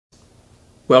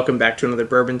Welcome back to another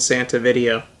Bourbon Santa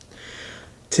video.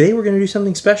 Today we're going to do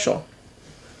something special.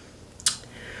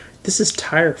 This is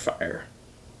Tire Fire.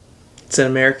 It's an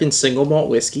American single malt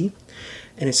whiskey,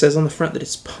 and it says on the front that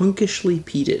it's punkishly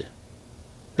peated.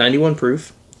 91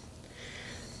 proof.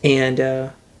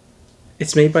 And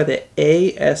it's made by the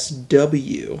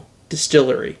ASW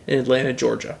Distillery in Atlanta,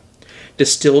 Georgia.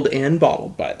 Distilled and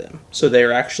bottled by them. So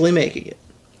they're actually making it.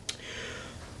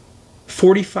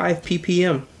 45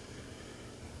 ppm.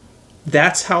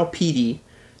 That's how peaty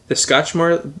the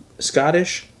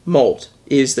Scottish malt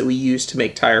is that we use to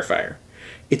make Tire Fire.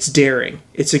 It's daring,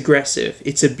 it's aggressive,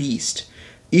 it's a beast.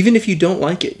 Even if you don't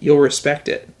like it, you'll respect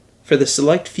it. For the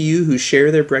select few who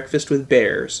share their breakfast with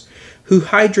bears, who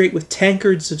hydrate with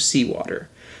tankards of seawater,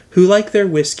 who like their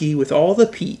whiskey with all the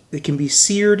peat that can be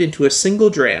seared into a single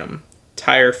dram,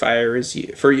 Tire Fire is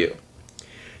for you.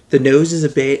 The nose is a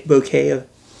bouquet of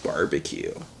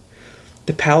barbecue.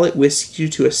 The palate whisks you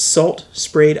to a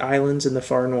salt-sprayed islands in the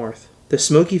far north. The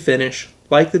smoky finish,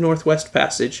 like the Northwest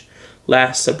Passage,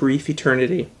 lasts a brief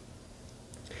eternity.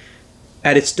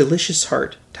 At its delicious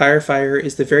heart, Tire Fire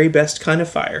is the very best kind of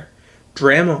fire.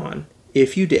 Dram on,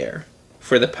 if you dare,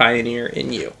 for the pioneer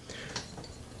in you.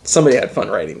 Somebody had fun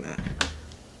writing that.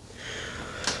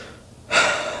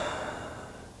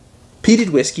 Peated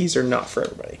whiskeys are not for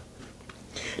everybody.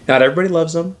 Not everybody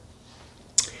loves them.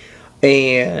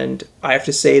 And I have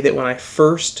to say that when I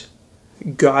first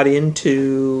got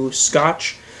into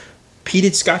Scotch,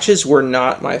 peated Scotches were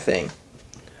not my thing.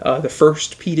 The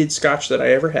first peated Scotch that I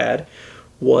ever had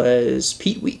was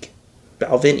Peat Week,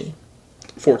 Balvenie,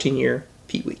 14-year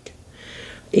Peat Week.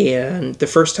 And the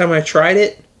first time I tried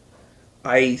it,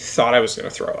 I thought I was going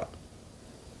to throw up.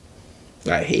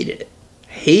 I hated it.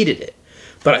 Hated it.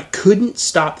 But I couldn't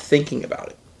stop thinking about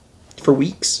it for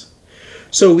weeks.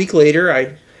 So a week later,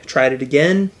 I tried it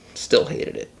again, still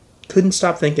hated it. Couldn't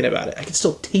stop thinking about it. I could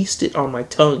still taste it on my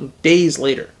tongue days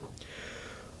later.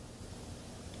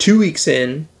 2 weeks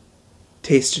in,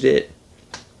 tasted it.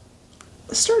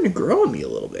 It's starting to grow on me a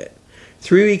little bit.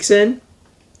 3 weeks in,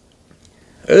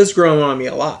 it was growing on me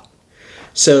a lot.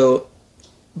 So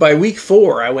by week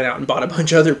 4, I went out and bought a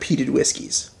bunch of other peated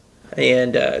whiskeys.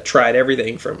 And tried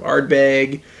everything from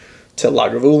Ardbeg to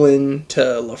Lagavulin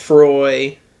to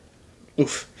Lefroy,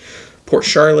 Port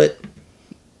Charlotte,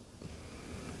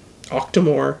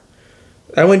 Octomore.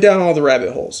 I went down all the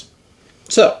rabbit holes.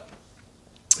 So,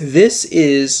 this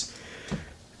is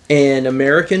an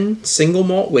American single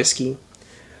malt whiskey,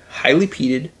 highly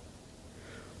peated,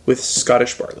 with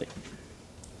Scottish barley.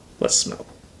 Let's smell.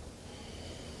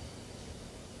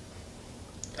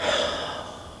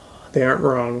 They aren't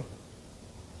wrong.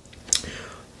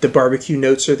 The barbecue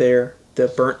notes are there. The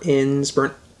burnt ends,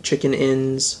 burnt chicken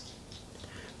ends,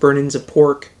 burnt ends of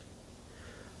pork.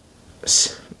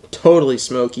 Totally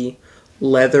smoky.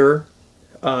 Leather.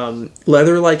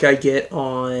 Leather like I get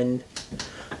on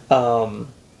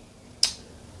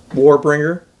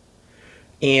Warbringer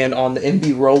and on the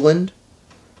MB Roland.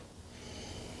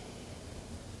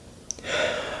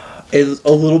 A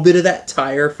little bit of that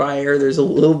Tire Fire. There's a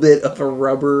little bit of a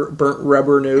burnt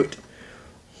rubber note.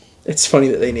 It's funny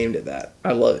that they named it that.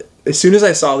 I love it. As soon as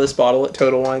I saw this bottle at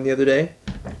Total Wine the other day,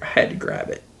 I had to grab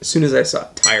it. As soon as I saw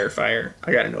Tire Fire,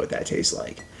 I gotta know what that tastes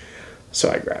like.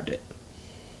 So I grabbed it.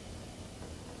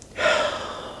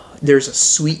 There's a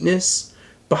sweetness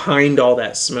behind all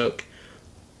that smoke.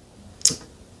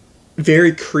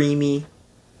 Very creamy,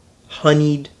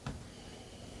 honeyed,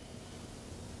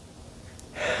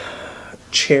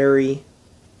 cherry.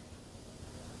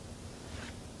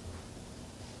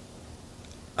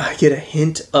 I get a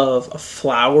hint of a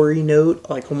flowery note,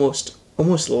 like almost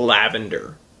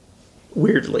lavender,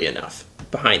 weirdly enough,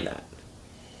 behind that.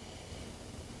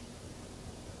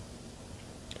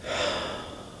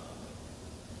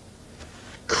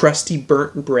 Crusty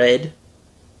burnt bread.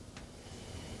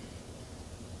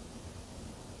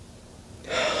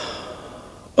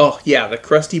 Oh, yeah, the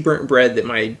crusty burnt bread that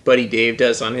my buddy Dave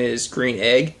does on his green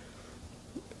egg.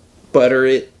 Butter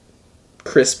it.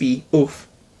 Crispy. Oof.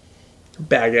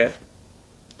 Baguette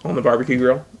on the barbecue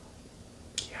grill.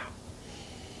 Yeah.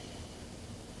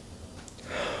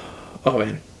 Oh,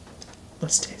 man.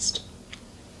 Let's taste.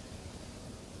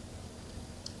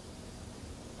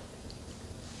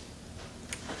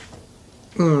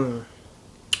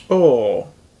 Oh.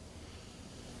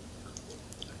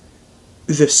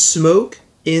 The smoke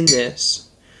in this,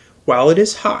 while it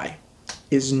is high,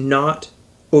 is not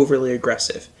overly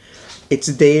aggressive. It's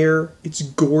there, it's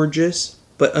gorgeous,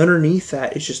 but underneath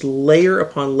that is just layer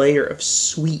upon layer of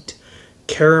sweet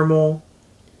caramel,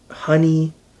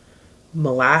 honey,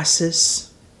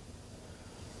 molasses.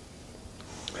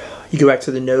 You go back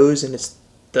to the nose and it's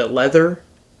the leather.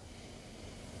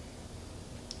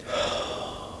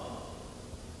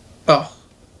 Oh.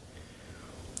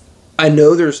 I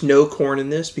know there's no corn in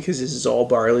this because this is all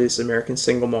barley. This is American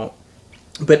single malt.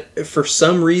 But for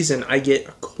some reason, I get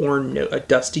a corn note, a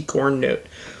dusty corn note.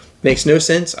 Makes no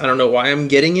sense. I don't know why I'm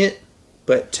getting it,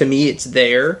 but to me, it's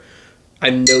there. I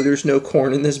know there's no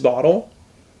corn in this bottle,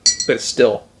 but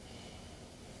still.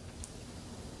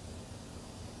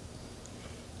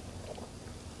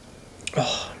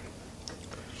 Oh.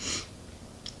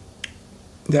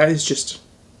 That is just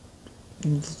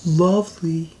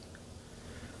lovely.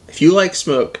 If you like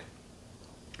smoke,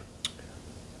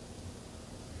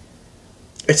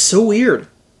 it's so weird.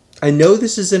 I know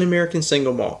this is an American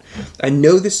single malt. I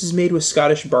know this is made with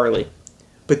Scottish barley,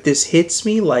 but this hits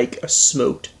me like a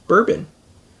smoked bourbon.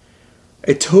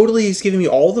 It totally is giving me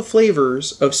all the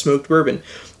flavors of smoked bourbon.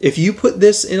 If you put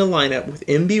this in a lineup with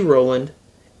MB Roland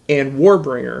and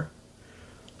Warbringer,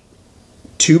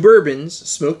 two bourbons,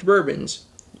 smoked bourbons,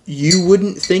 you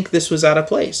wouldn't think this was out of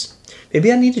place.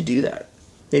 Maybe I need to do that.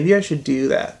 Maybe I should do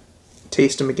that.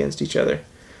 Taste them against each other.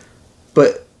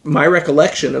 But my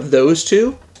recollection of those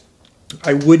two,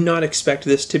 I would not expect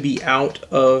this to be out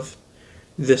of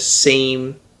the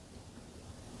same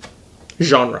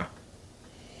genre.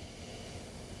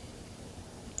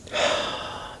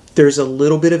 There's a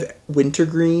little bit of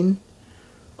wintergreen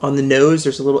on the nose.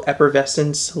 There's a little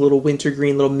effervescence, a little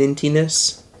wintergreen, little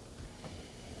mintiness.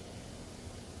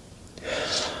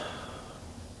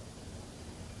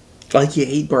 Like you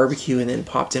ate barbecue and then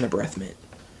popped in a breath mint.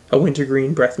 A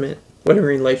wintergreen breath mint.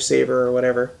 Wintergreen Lifesaver or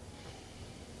whatever.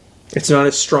 It's not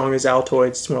as strong as Altoids.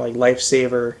 It's more like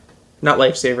Lifesaver. Not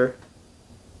Lifesaver.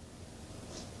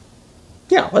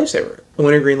 Yeah, Lifesaver. A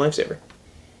wintergreen Lifesaver.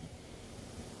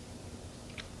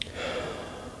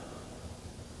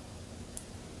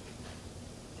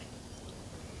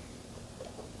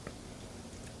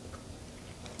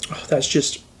 Oh, that's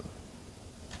just...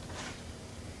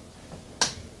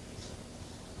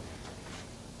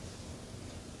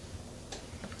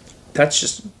 That's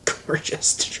just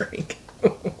gorgeous to drink.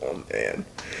 Oh, man.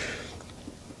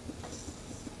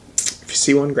 If you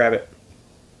see one, grab it.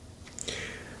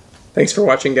 Thanks for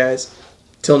watching, guys.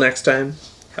 Till next time,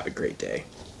 have a great day.